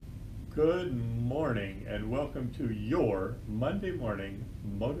Good morning and welcome to your Monday morning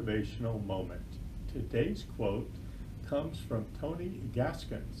motivational moment. Today's quote comes from Tony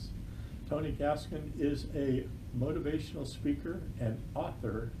Gaskins. Tony Gaskins is a motivational speaker and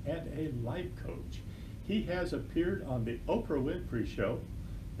author and a life coach. He has appeared on the Oprah Winfrey Show,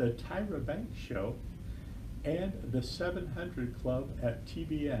 the Tyra Banks Show, and the 700 Club at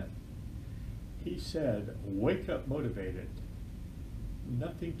TBN. He said, "Wake up motivated.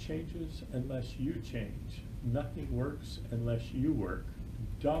 Nothing changes unless you change. Nothing works unless you work.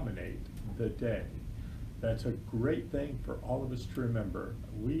 Dominate the day." That's a great thing for all of us to remember.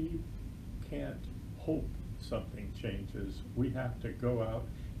 We can't hope something changes. We have to go out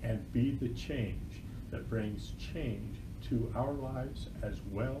and be the change that brings change to our lives as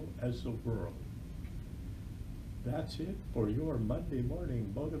well as the world. That's it for your Monday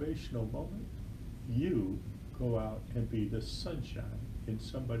morning motivational moment. You go out and be the sunshine in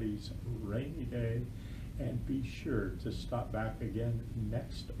somebody's rainy day, and be sure to stop back again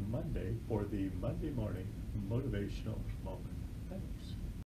next Monday for the Monday morning motivational moment. Thanks.